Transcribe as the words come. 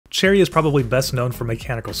Cherry is probably best known for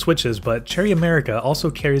mechanical switches, but Cherry America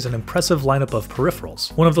also carries an impressive lineup of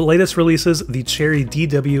peripherals. One of the latest releases, the Cherry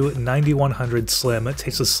DW9100 Slim,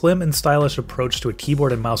 takes a slim and stylish approach to a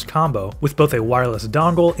keyboard and mouse combo with both a wireless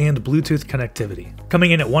dongle and Bluetooth connectivity.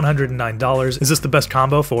 Coming in at $109, is this the best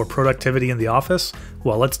combo for productivity in the office?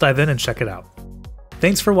 Well, let's dive in and check it out.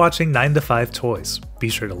 Thanks for watching 9 to 5 Toys. Be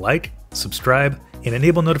sure to like, subscribe, and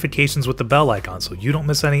enable notifications with the bell icon so you don't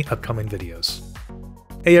miss any upcoming videos.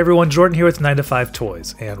 Hey everyone, Jordan here with 9 to 5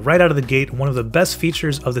 Toys, and right out of the gate, one of the best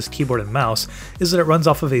features of this keyboard and mouse is that it runs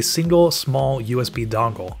off of a single small USB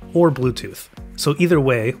dongle, or Bluetooth. So either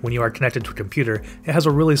way, when you are connected to a computer, it has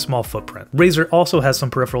a really small footprint. Razer also has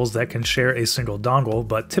some peripherals that can share a single dongle,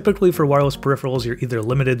 but typically for wireless peripherals you're either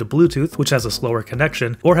limited to Bluetooth, which has a slower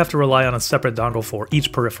connection, or have to rely on a separate dongle for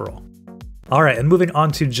each peripheral. Alright, and moving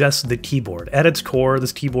on to just the keyboard. At its core,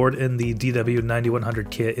 this keyboard in the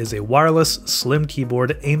DW9100 kit is a wireless, slim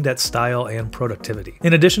keyboard aimed at style and productivity.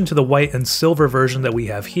 In addition to the white and silver version that we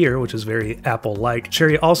have here, which is very Apple-like,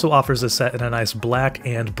 Cherry also offers a set in a nice black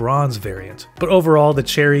and bronze variant. But overall, the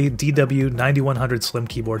Cherry DW9100 Slim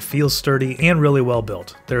keyboard feels sturdy and really well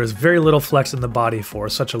built. There is very little flex in the body for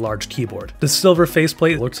such a large keyboard. The silver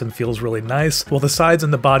faceplate looks and feels really nice, while the sides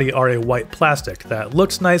and the body are a white plastic that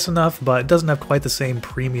looks nice enough, but doesn't have quite the same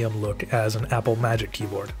premium look as an Apple Magic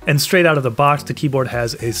keyboard. And straight out of the box, the keyboard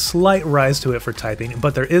has a slight rise to it for typing,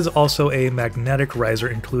 but there is also a magnetic riser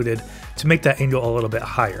included to make that angle a little bit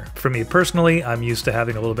higher. For me personally, I'm used to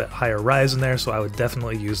having a little bit higher rise in there, so I would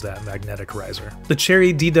definitely use that magnetic riser. The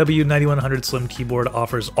Cherry DW9100 Slim keyboard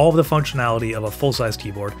offers all of the functionality of a full-size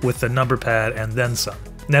keyboard with the number pad and then some.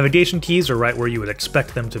 Navigation keys are right where you would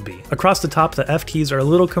expect them to be. Across the top, the F keys are a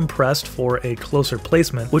little compressed for a closer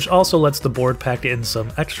placement, which also lets the board pack in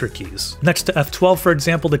some extra keys. Next to F12, for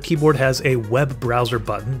example, the keyboard has a web browser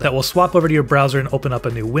button that will swap over to your browser and open up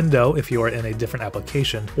a new window if you are in a different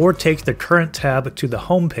application, or take the current tab to the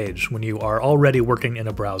home page when you are already working in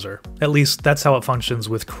a browser. At least that's how it functions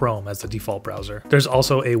with Chrome as the default browser. There's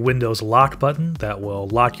also a Windows lock button that will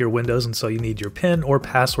lock your windows, and so you need your PIN or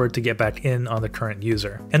password to get back in on the current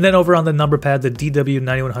user. And then over on the number pad, the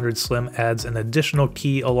DW9100 Slim adds an additional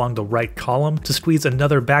key along the right column to squeeze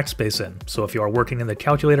another backspace in. So if you are working in the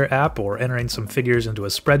calculator app or entering some figures into a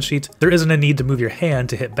spreadsheet, there isn't a need to move your hand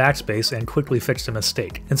to hit backspace and quickly fix a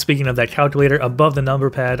mistake. And speaking of that calculator, above the number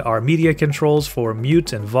pad are media controls for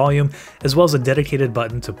mute and volume, as well as a dedicated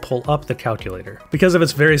button to pull up the calculator. Because of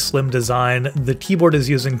its very slim design, the keyboard is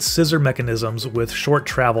using scissor mechanisms with short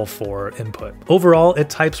travel for input. Overall, it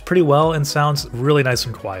types pretty well and sounds really nice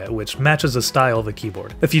and quiet, which matches the style of the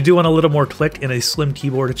keyboard. If you do want a little more click in a slim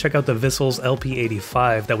keyboard, check out the Vissel's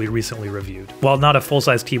LP85 that we recently reviewed. While not a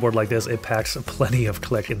full-size keyboard like this, it packs plenty of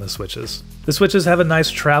click in the switches. The switches have a nice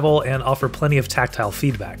travel and offer plenty of tactile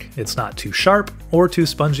feedback. It's not too sharp or too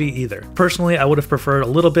spongy either. Personally, I would have preferred a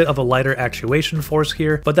little bit of a lighter actuation force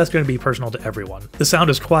here, but that's going to be personal to everyone. The sound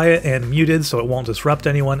is quiet and muted, so it won't disrupt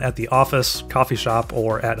anyone at the office, coffee shop,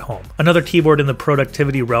 or at home. Another keyboard in the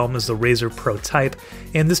productivity realm is the Razer Pro Type,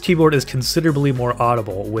 and this keyboard is considerably more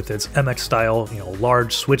audible with its MX style,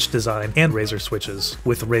 large switch design and Razer switches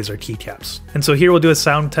with Razer keycaps. And so here we'll do a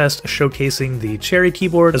sound test showcasing the Cherry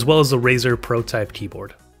keyboard as well as the Razer Pro Type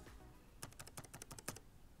keyboard.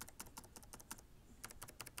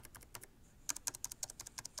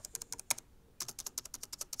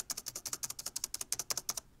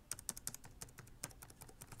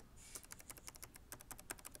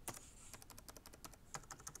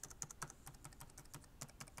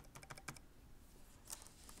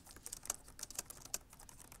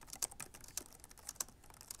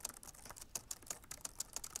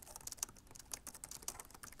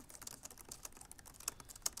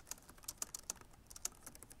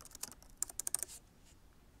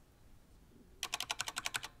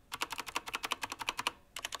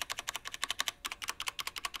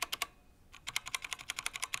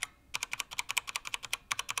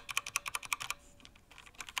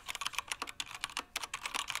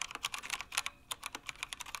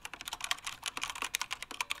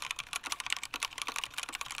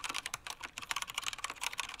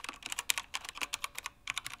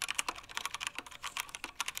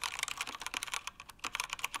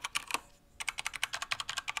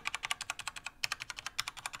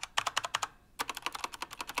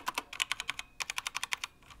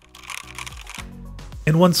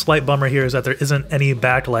 And one slight bummer here is that there isn't any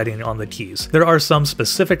backlighting on the keys. There are some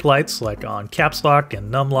specific lights, like on caps lock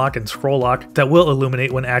and num lock and scroll lock, that will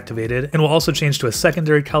illuminate when activated, and will also change to a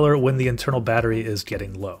secondary color when the internal battery is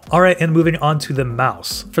getting low. Alright, and moving on to the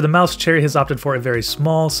mouse. For the mouse, Cherry has opted for a very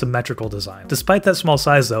small, symmetrical design. Despite that small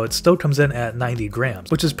size though, it still comes in at 90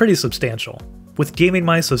 grams, which is pretty substantial. With gaming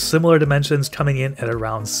mice of similar dimensions coming in at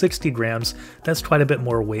around 60 grams, that's quite a bit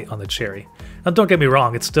more weight on the Cherry. Now don't get me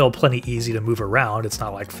wrong, it's still plenty easy to move around, it's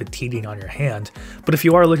not like fatiguing on your hand, but if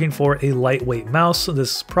you are looking for a lightweight mouse,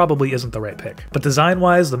 this probably isn't the right pick. But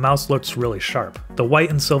design-wise, the mouse looks really sharp. The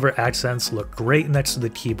white and silver accents look great next to the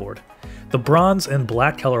keyboard. The bronze and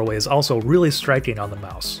black colorway is also really striking on the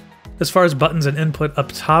mouse. As far as buttons and input,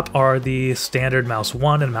 up top are the standard mouse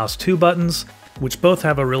 1 and mouse 2 buttons, which both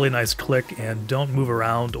have a really nice click and don't move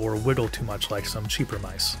around or wiggle too much like some cheaper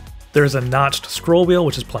mice. There's a notched scroll wheel,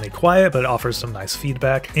 which is plenty quiet, but it offers some nice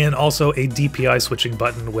feedback, and also a DPI switching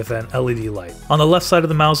button with an LED light. On the left side of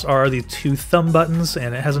the mouse are the 2 thumb buttons,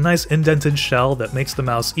 and it has a nice indented shell that makes the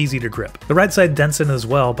mouse easy to grip. The right side dents in as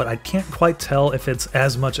well, but I can't quite tell if it's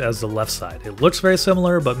as much as the left side. It looks very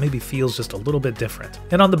similar, but maybe feels just a little bit different.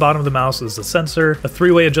 And on the bottom of the mouse is the sensor, a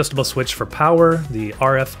 3-way adjustable switch for power, the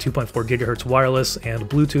RF 2.4 GHz wireless and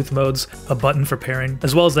Bluetooth modes, a button for pairing,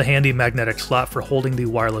 as well as the handy magnetic slot for holding the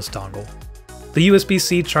wireless dongle. The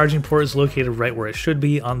USB-C charging port is located right where it should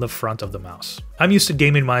be on the front of the mouse. I'm used to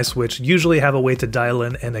gaming mice, which usually have a way to dial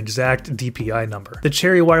in an exact DPI number. The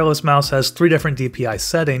Cherry wireless mouse has 3 different DPI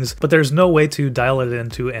settings, but there's no way to dial it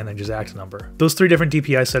into an exact number. Those 3 different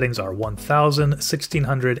DPI settings are 1000,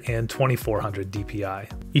 1600, and 2400 DPI.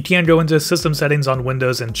 You can go into system settings on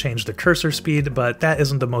Windows and change the cursor speed, but that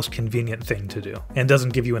isn't the most convenient thing to do, and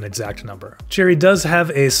doesn't give you an exact number. Cherry does have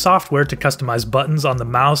a software to customize buttons on the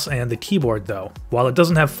mouse and the keyboard though. While it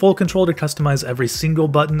doesn't have full control to customize every single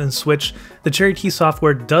button and switch, the Cherry Key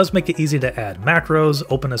software does make it easy to add macros,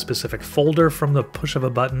 open a specific folder from the push of a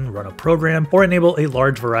button, run a program, or enable a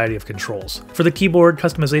large variety of controls. For the keyboard,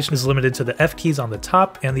 customization is limited to the F keys on the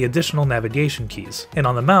top and the additional navigation keys. And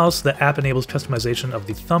on the mouse, the app enables customization of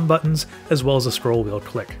the thumb buttons as well as a scroll wheel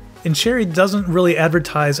click. And Cherry doesn't really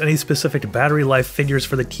advertise any specific battery life figures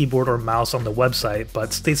for the keyboard or mouse on the website,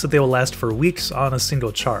 but states that they will last for weeks on a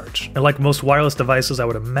single charge. And like most wireless devices, I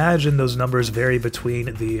would imagine those numbers vary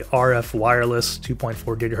between the RF wireless 2.4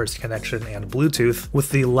 GHz connection and Bluetooth,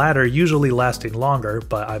 with the latter usually lasting longer,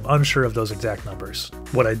 but I'm unsure of those exact numbers.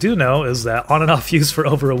 What I do know is that on and off use for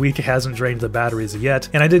over a week hasn't drained the batteries yet,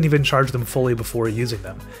 and I didn't even charge them fully before using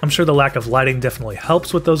them. I'm sure the lack of lighting definitely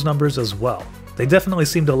helps with those numbers as well. They definitely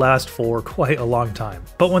seem to last for quite a long time.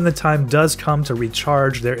 But when the time does come to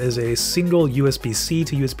recharge, there is a single USB-C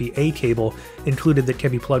to USB-A cable included that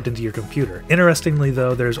can be plugged into your computer. Interestingly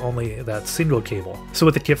though, there's only that single cable. So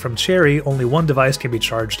with the kit from Cherry, only one device can be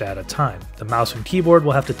charged at a time. The mouse and keyboard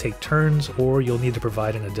will have to take turns, or you'll need to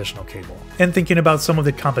provide an additional cable. And thinking about some of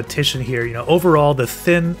the competition here, overall the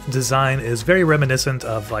thin design is very reminiscent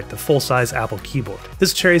of like the full-size Apple keyboard.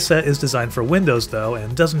 This Cherry set is designed for Windows though,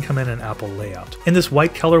 and doesn't come in an Apple layout. In this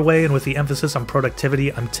white colorway and with the emphasis on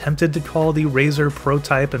productivity, I'm tempted to call the Razer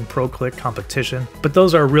ProType and ProClick competition, but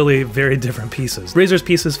those are really very different pieces. Razer's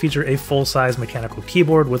pieces feature a full-size mechanical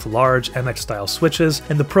keyboard with large MX-style switches,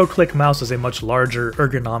 and the ProClick mouse is a much larger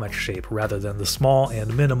ergonomic shape rather than the small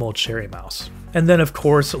and minimal Cherry mouse. And then of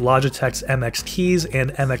course, Logitech's MX Keys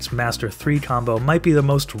and MX Master 3 combo might be the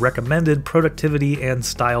most recommended productivity and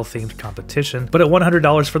style themed competition, but at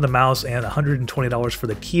 $100 for the mouse and $120 for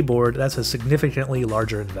the keyboard, that's a significantly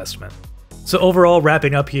larger investment. So overall,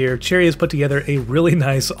 wrapping up here, Cherry has put together a really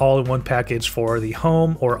nice all-in-one package for the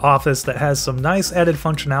home or office that has some nice added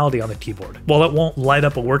functionality on the keyboard. While it won't light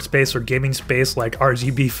up a workspace or gaming space like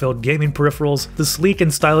RGB-filled gaming peripherals, the sleek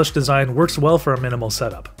and stylish design works well for a minimal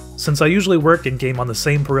setup. Since I usually work and game on the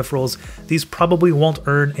same peripherals, these probably won't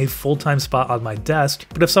earn a full-time spot on my desk,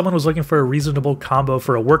 but if someone was looking for a reasonable combo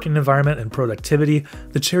for a working environment and productivity,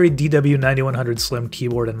 the Cherry DW9100 Slim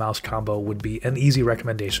keyboard and mouse combo would be an easy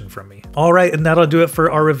recommendation from me. Alright, and that'll do it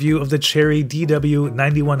for our review of the Cherry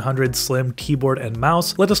DW9100 Slim keyboard and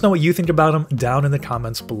mouse. Let us know what you think about them down in the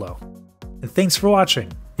comments below. And thanks for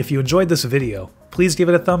watching. If you enjoyed this video, please give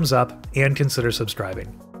it a thumbs up and consider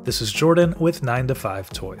subscribing. This is Jordan with 9to5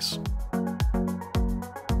 Toys.